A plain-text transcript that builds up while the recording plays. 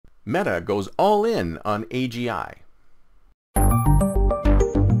Meta goes all in on AGI.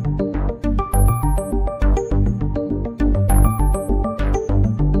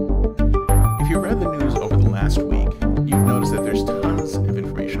 If you read the news over the last week, you've noticed that there's tons of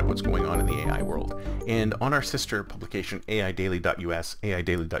information on what's going on in the AI world. And on our sister publication, AIDaily.us,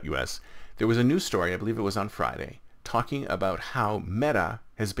 there was a news story, I believe it was on Friday, talking about how Meta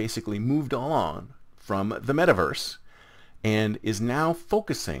has basically moved on from the metaverse and is now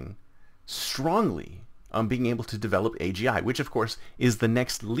focusing strongly on being able to develop AGI, which of course is the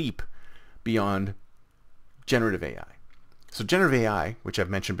next leap beyond generative AI. So generative AI, which I've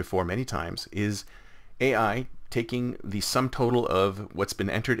mentioned before many times, is AI taking the sum total of what's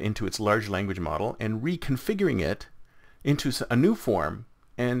been entered into its large language model and reconfiguring it into a new form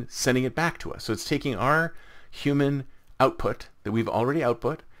and sending it back to us. So it's taking our human output that we've already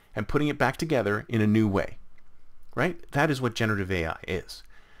output and putting it back together in a new way, right? That is what generative AI is.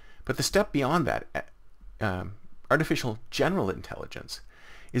 But the step beyond that, artificial general intelligence,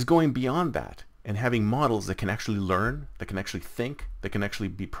 is going beyond that and having models that can actually learn, that can actually think, that can actually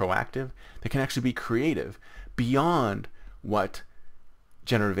be proactive, that can actually be creative beyond what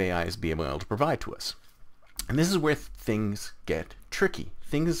generative AI is being able to provide to us. And this is where things get tricky.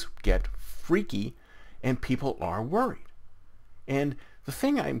 Things get freaky and people are worried. And the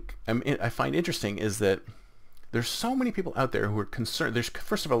thing I find interesting is that there's so many people out there who are concerned.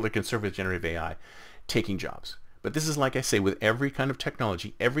 First of all, they're concerned with generative AI taking jobs. But this is, like I say, with every kind of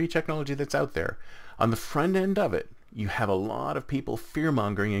technology that's out there, on the front end of it, you have a lot of people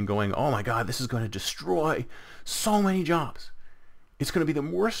fear-mongering and going, oh my God, this is going to destroy so many jobs. It's going to be the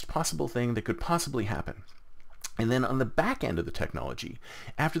worst possible thing that could possibly happen. And then on the back end of the technology,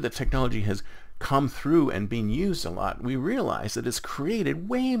 after the technology has come through and been used a lot, we realize that it's created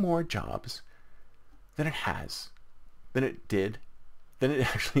way more jobs than it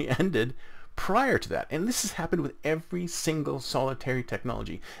actually ended prior to that. And this has happened with every single solitary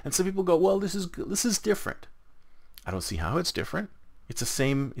technology. And some people go, well, this is different. I don't see how it's different. It's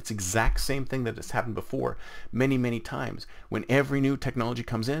exact same thing that has happened before many, many times. When every new technology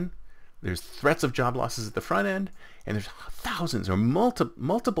comes in, there's threats of job losses at the front end, and there's thousands or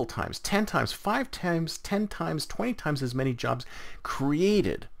multiple times, 10 times, 5 times, 10 times, 20 times as many jobs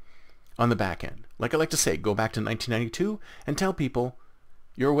created on the back end. Like I like to say, go back to 1992 and tell people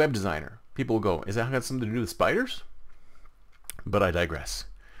you're a web designer. People will go, is that got something to do with spiders? But I digress.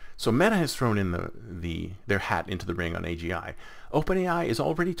 So Meta has thrown in their hat into the ring on AGI. OpenAI is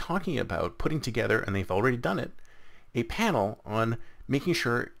already talking about putting together, and they've already done it, a panel on making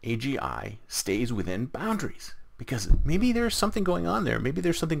sure AGI stays within boundaries. Because maybe there's something going on there. Maybe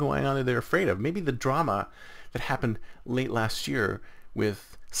there's something going on that they're afraid of. Maybe the drama that happened late last year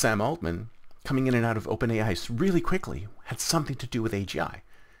with Sam Altman coming in and out of OpenAI really quickly had something to do with AGI.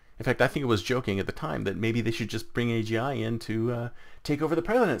 In fact, I think it was joking at the time that maybe they should just bring AGI in to take over the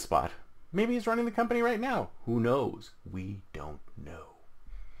president spot. Maybe he's running the company right now. Who knows? We don't know.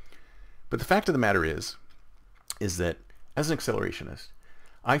 But the fact of the matter is that as an accelerationist,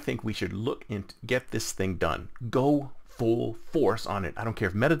 I think we should look and get this thing done. Go full force on it. I don't care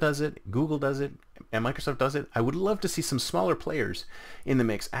if Meta does it, Google does it, and Microsoft does it. I would love to see some smaller players in the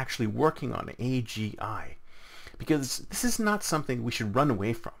mix actually working on AGI. Because this is not something we should run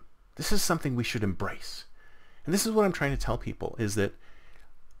away from. This is something we should embrace. And this is what I'm trying to tell people, is that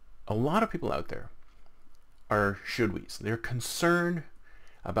a lot of people out there are should-we's. They're concerned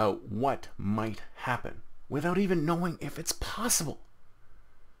about what might happen without even knowing if it's possible.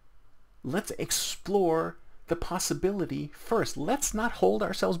 Let's explore the possibility first. Let's not hold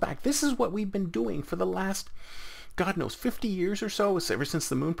ourselves back. This is what we've been doing for the last, God knows, 50 years or so, ever since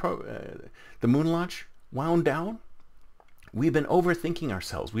the moon launch wound down. We've been overthinking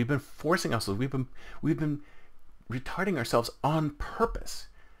ourselves. We've been forcing ourselves. We've been retarding ourselves on purpose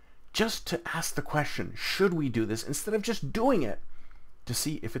just to ask the question, should we do this, instead of just doing it to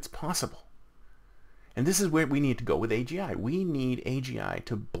see if it's possible. And this is where we need to go with AGI. We need AGI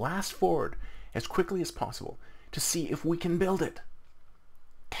to blast forward as quickly as possible to see if we can build it.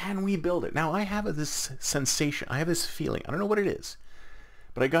 Can we build it? Now, I have this sensation, I have this feeling, I don't know what it is,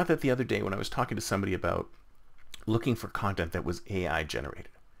 but I got that the other day when I was talking to somebody about looking for content that was AI generated.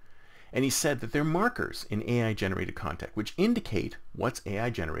 And he said that there are markers in AI generated content which indicate what's AI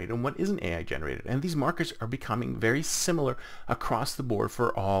generated and what isn't AI generated. And these markers are becoming very similar across the board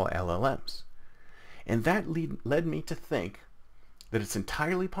for all LLMs. And that led me to think that it's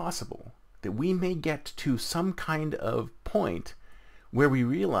entirely possible that we may get to some kind of point where we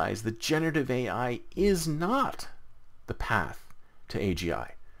realize that generative AI is not the path to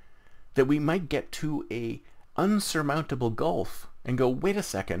AGI. That we might get to a unsurmountable gulf and go, wait a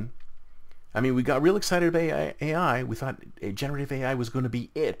second. I mean, we got real excited about AI. We thought generative AI was going to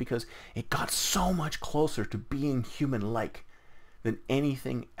be it because it got so much closer to being human-like than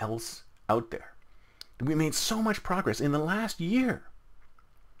anything else out there. We made so much progress in the last year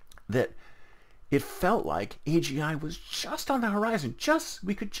that it felt like AGI was just on the horizon.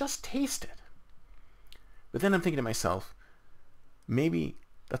 We could just taste it. But then I'm thinking to myself, maybe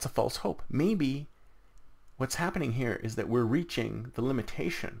that's a false hope. Maybe what's happening here is that we're reaching the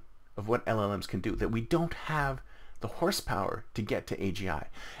limitation of what LLMs can do, that we don't have the horsepower to get to AGI.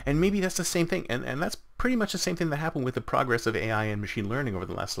 And maybe that's the same thing, and that's pretty much the same thing that happened with the progress of AI and machine learning over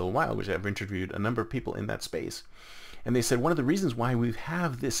the last little while, which I've interviewed a number of people in that space. And they said one of the reasons why we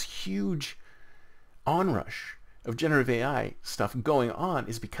have this huge onrush of generative AI stuff going on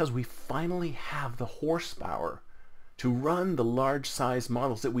is because we finally have the horsepower to run the large size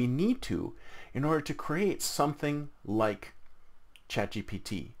models that we need to in order to create something like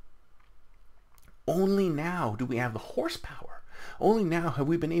ChatGPT. Only now do we have the horsepower. Only now have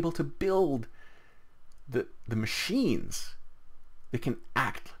we been able to build the machines that can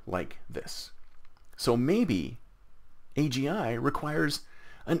act like this. So maybe AGI requires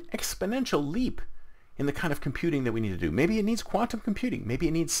an exponential leap in the kind of computing that we need to do. Maybe it needs quantum computing. Maybe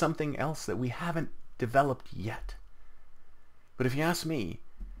it needs something else that we haven't developed yet. But if you ask me,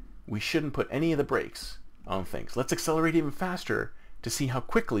 we shouldn't put any of the brakes on things. Let's accelerate even faster to see how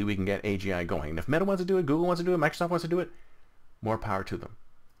quickly we can get AGI going. And if Meta wants to do it, Google wants to do it, Microsoft wants to do it, more power to them.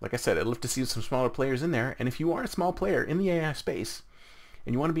 Like I said, I'd love to see some smaller players in there. And if you are a small player in the AI space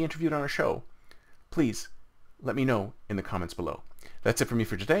and you want to be interviewed on our show, please let me know in the comments below. That's it for me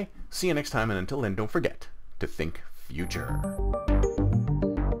for today. See you next time, and until then, don't forget to think future.